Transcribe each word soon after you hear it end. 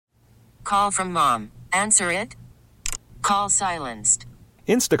Call from mom. Answer it. Call silenced.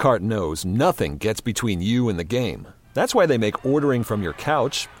 Instacart knows nothing gets between you and the game. That's why they make ordering from your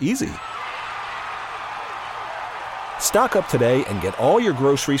couch easy. Stock up today and get all your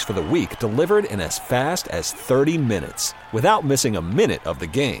groceries for the week delivered in as fast as 30 minutes without missing a minute of the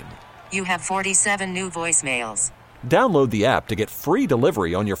game. You have 47 new voicemails. Download the app to get free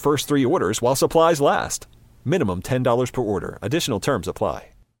delivery on your first 3 orders while supplies last. Minimum $10 per order. Additional terms apply.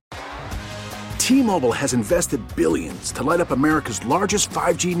 T-Mobile has invested billions to light up America's largest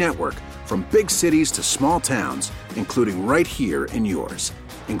 5G network, from big cities to small towns, including right here in yours.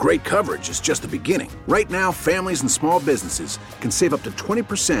 And great coverage is just the beginning. Right now, families and small businesses can save up to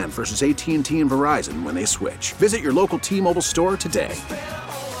 20% versus AT&T and Verizon when they switch. Visit your local T-Mobile store today.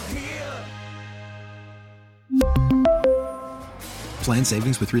 Plan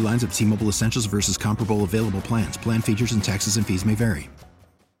savings with 3 lines of T-Mobile Essentials versus comparable available plans. Plan features and taxes and fees may vary.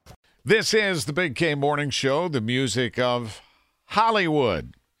 This is the Big K Morning Show, the music of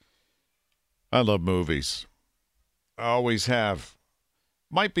Hollywood. I love movies. I always have.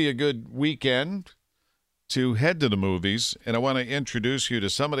 Might be a good weekend to head to the movies, and I want to introduce you to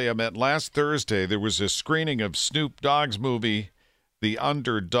somebody I met last Thursday. There was a screening of Snoop Dogg's movie, The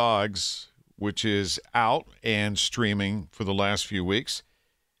Underdogs, which is out and streaming for the last few weeks.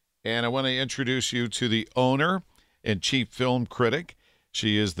 And I want to introduce you to the owner and chief film critic.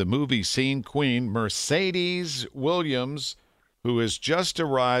 She is the movie scene queen, Mercedes Williams, who has just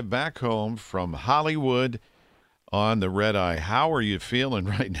arrived back home from Hollywood on the red eye. How are you feeling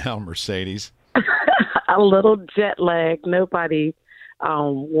right now, Mercedes? A little jet lagged. Nobody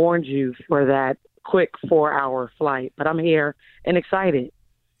warned you for that quick 4-hour flight, but I'm here and excited.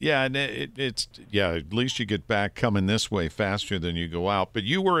 Yeah, and at least you get back coming this way faster than you go out. But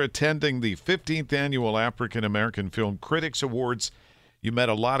you were attending the 15th Annual African American Film Critics Awards. You met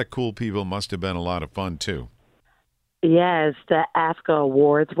a lot of cool people. Must have been a lot of fun, too. Yes, the AFCA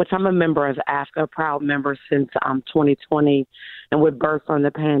Awards, which I'm a member of AFCA, a proud member since 2020. And with birth from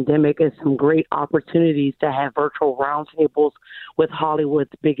the pandemic, and some great opportunities to have virtual roundtables with Hollywood's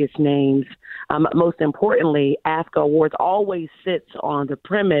biggest names. Most importantly, AFCA Awards always sits on the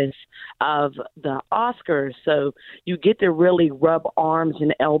premise of the Oscars. So you get to really rub arms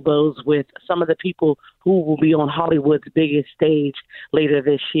and elbows with some of the people who will be on Hollywood's biggest stage later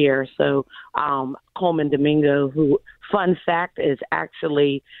this year. So Coleman Domingo, who, fun fact, is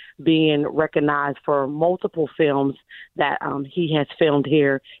actually being recognized for multiple films that he has filmed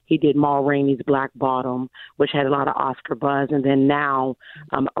here. He did Ma Rainey's Black Bottom, which had a lot of Oscar buzz, and then now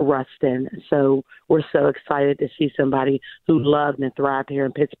Rustin. So we're so excited to see somebody who loved and thrived here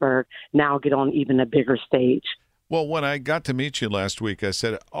in Pittsburgh now get on even a bigger stage. Well, when I got to meet you last week, I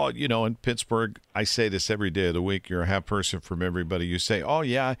said, oh, you know, in Pittsburgh, I say this every day of the week, you're a half person from everybody. You say, oh,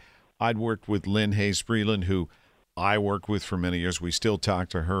 yeah, I'd worked with Lynn Hayes Freeland, who I worked with for many years. We still talk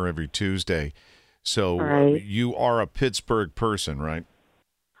to her every Tuesday. So right. You are a Pittsburgh person, right?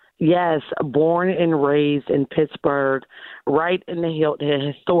 Yes, born and raised in Pittsburgh, right in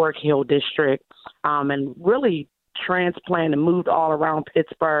the historic Hill District, and really transplanted and moved all around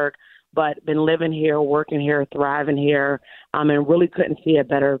Pittsburgh, but been living here, working here, thriving here, and really couldn't see a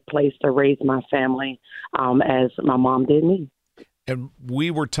better place to raise my family as my mom did me. And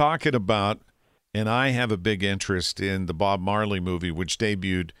we were talking about, and I have a big interest in the Bob Marley movie, which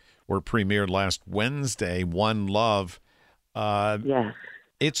debuted or premiered last Wednesday, One Love. Yes.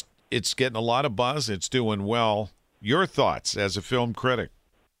 It's getting a lot of buzz. It's doing well. Your thoughts as a film critic?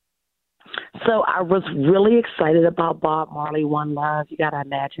 So I was really excited about Bob Marley, One Love. You got to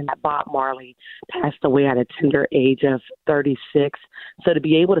imagine that Bob Marley passed away at a tender age of 36. So to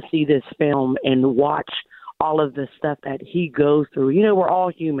be able to see this film and watch all of the stuff that he goes through, you know, we're all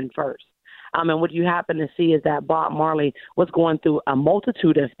human first. And what you happen to see is that Bob Marley was going through a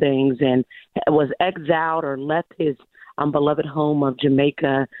multitude of things and was exiled or left his beloved home of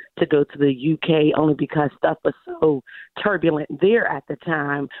Jamaica to go to the UK only because stuff was so turbulent there at the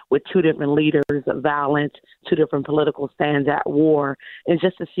time with 2 different leaders of violence, 2 different political stands at war. And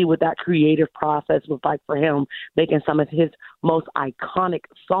just to see what that creative process was like for him, making some of his most iconic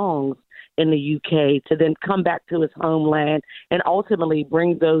songs in the UK, to then come back to his homeland and ultimately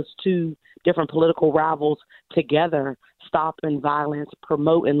bring those 2 different political rivals together, stopping violence,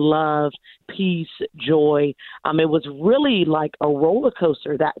 promoting love, peace, joy. It was really like a roller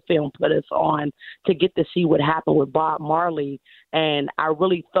coaster that film put us on to get to see what happened with Bob Marley, and I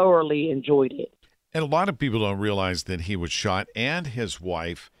really thoroughly enjoyed it. And a lot of people don't realize that he was shot, and his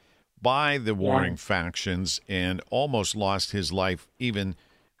wife, by the warring factions, and almost lost his life even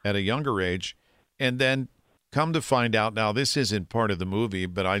at a younger age. And then come to find out, now this isn't part of the movie,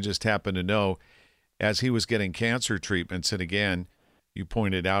 but I just happen to know, as he was getting cancer treatments, and again, you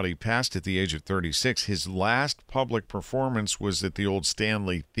pointed out he passed at the age of 36. His last public performance was at the old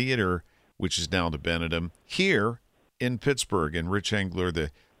Stanley Theater, which is now the Benedum, here in Pittsburgh. And Rich Engler,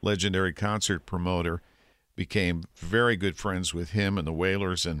 the legendary concert promoter, became very good friends with him and the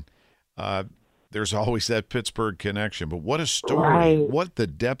Wailers. And there's always that Pittsburgh connection. But what a story. Right. What the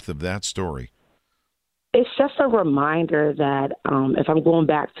depth of that story. It's just a reminder that if I'm going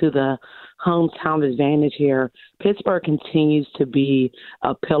back to the hometown advantage here, Pittsburgh continues to be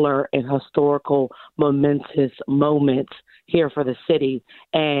a pillar in historical, momentous moments here for the city.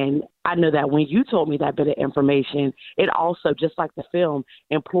 And I know that when you told me that bit of information, it also, just like the film,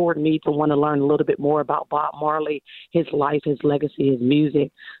 implored me to want to learn a little bit more about Bob Marley, his life, his legacy, his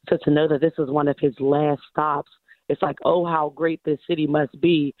music. So to know that this is one of his last stops, it's like, oh, how great this city must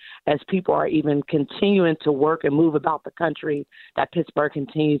be as people are even continuing to work and move about the country, that Pittsburgh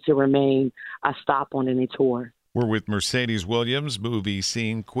continues to remain a stop on any tour. We're with Mercedes Williams, movie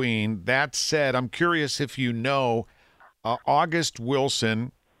scene queen. That said, I'm curious if you know August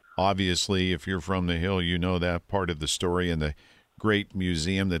Wilson. Obviously, if you're from the Hill, you know that part of the story and the great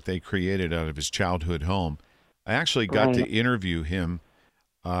museum that they created out of his childhood home. I actually got to interview him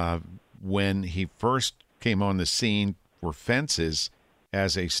when he first came on the scene for Fences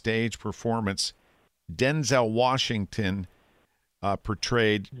as a stage performance. Denzel Washington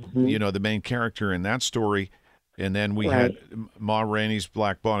portrayed, the main character in that story. And then we had Ma Rainey's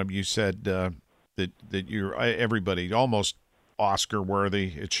Black Bottom. You said that you're everybody almost Oscar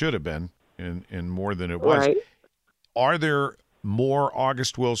worthy. It should have been, and more than it was. Right. Are there more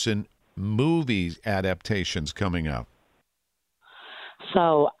August Wilson movie adaptations coming up?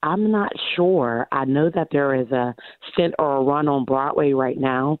 So I'm not sure. I know that there is a stint or a run on Broadway right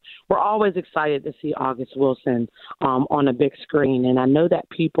now. We're always excited to see August Wilson on a big screen. And I know that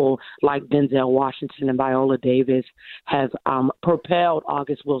people like Denzel Washington and Viola Davis have propelled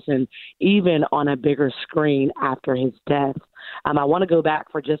August Wilson even on a bigger screen after his death. I want to go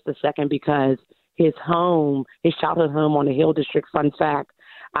back for just a second because his childhood home on the Hill District, fun fact,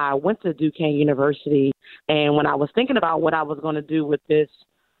 I went to Duquesne University, and when I was thinking about what I was going to do with this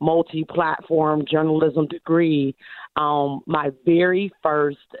multi-platform journalism degree, my very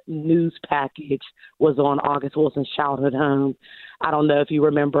first news package was on August Wilson's childhood home. I don't know if you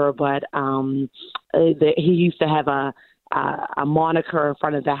remember, but he used to have a moniker in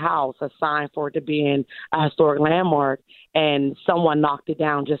front of the house, a sign for it to be in a historic landmark, and someone knocked it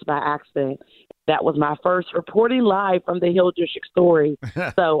down just by accident. That was my first reporting live from the Hill District story.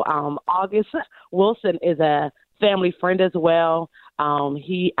 So August Wilson is a family friend as well.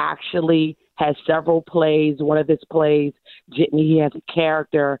 He actually has several plays. One of his plays, Jitney, he has a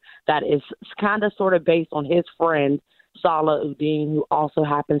character that is kind of sort of based on his friend, Salah Uddin, who also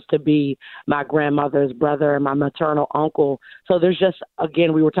happens to be my grandmother's brother and my maternal uncle. So there's just,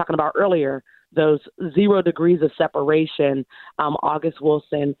 again, we were talking about earlier, those 0 degrees of separation. August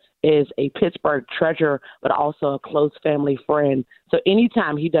Wilson is a Pittsburgh treasure, but also a close family friend. So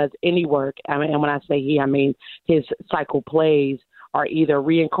anytime he does any work, and when I say he, I mean his cycle plays are either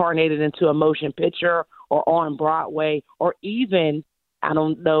reincarnated into a motion picture or on Broadway, or even, I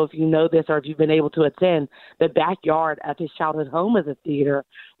don't know if you know this or if you've been able to attend, the backyard of his childhood home is a theater,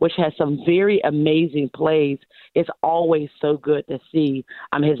 which has some very amazing plays. It's always so good to see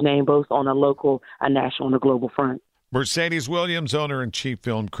his name both on a local, a national, and a global front. Mercedes Williams, owner and chief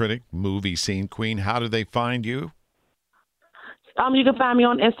film critic, movie scene queen. How do they find you? You can find me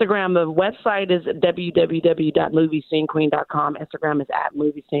on Instagram. The website is www.moviescenequeen.com. Instagram is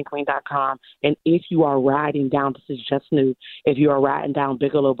 @moviescenequeen.com. And if you are riding down, this is just new, if you are riding down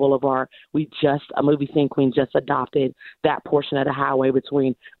Bigelow Boulevard, a Movie Scene Queen just adopted that portion of the highway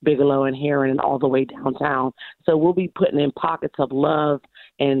between Bigelow and Heron and all the way downtown. So we'll be putting in pockets of love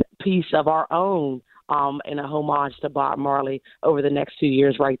and peace of our own in a homage to Bob Marley over the next 2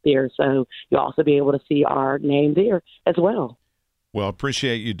 years right there. So you'll also be able to see our name there as well. Well,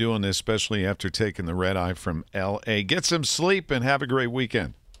 appreciate you doing this, especially after taking the red eye from L.A. Get some sleep and have a great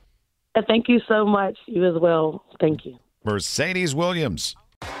weekend. Thank you so much. You as well. Thank you. Mercedes Williams.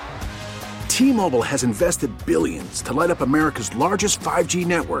 T-Mobile has invested billions to light up America's largest 5G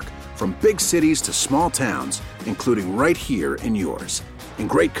network, from big cities to small towns, including right here in yours. And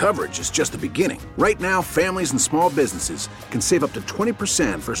great coverage is just the beginning. Right now, families and small businesses can save up to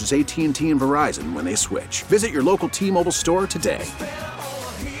 20% versus AT&T and Verizon when they switch. Visit your local T-Mobile store today.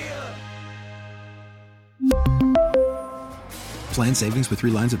 Plan savings with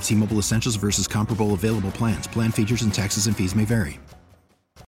 3 lines of T-Mobile Essentials versus comparable available plans. Plan features and taxes and fees may vary.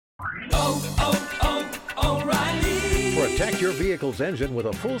 Protect your vehicle's engine with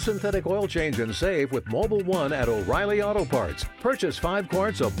a full synthetic oil change and save with Mobile One at O'Reilly Auto Parts. Purchase 5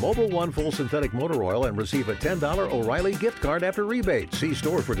 quarts of Mobile One full synthetic motor oil and receive a $10 O'Reilly gift card after rebate. See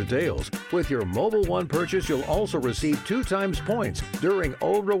store for details. With your Mobile One purchase, you'll also receive 2 times points during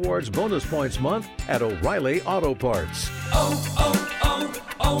O Rewards Bonus Points Month at O'Reilly Auto Parts.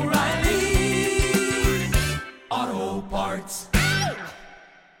 O'Reilly Auto Parts.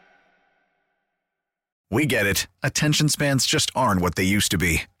 We get it. Attention spans just aren't what they used to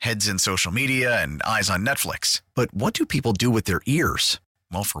be. Heads in social media and eyes on Netflix. But what do people do with their ears?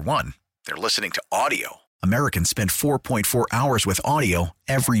 Well, for one, they're listening to audio. Americans spend 4.4 hours with audio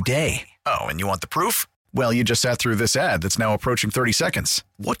every day. Oh, and you want the proof? Well, you just sat through this ad that's now approaching 30 seconds.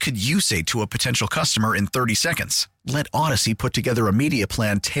 What could you say to a potential customer in 30 seconds? Let Odyssey put together a media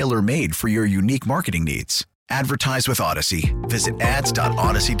plan tailor-made for your unique marketing needs. Advertise with Odyssey. Visit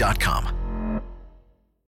ads.odyssey.com.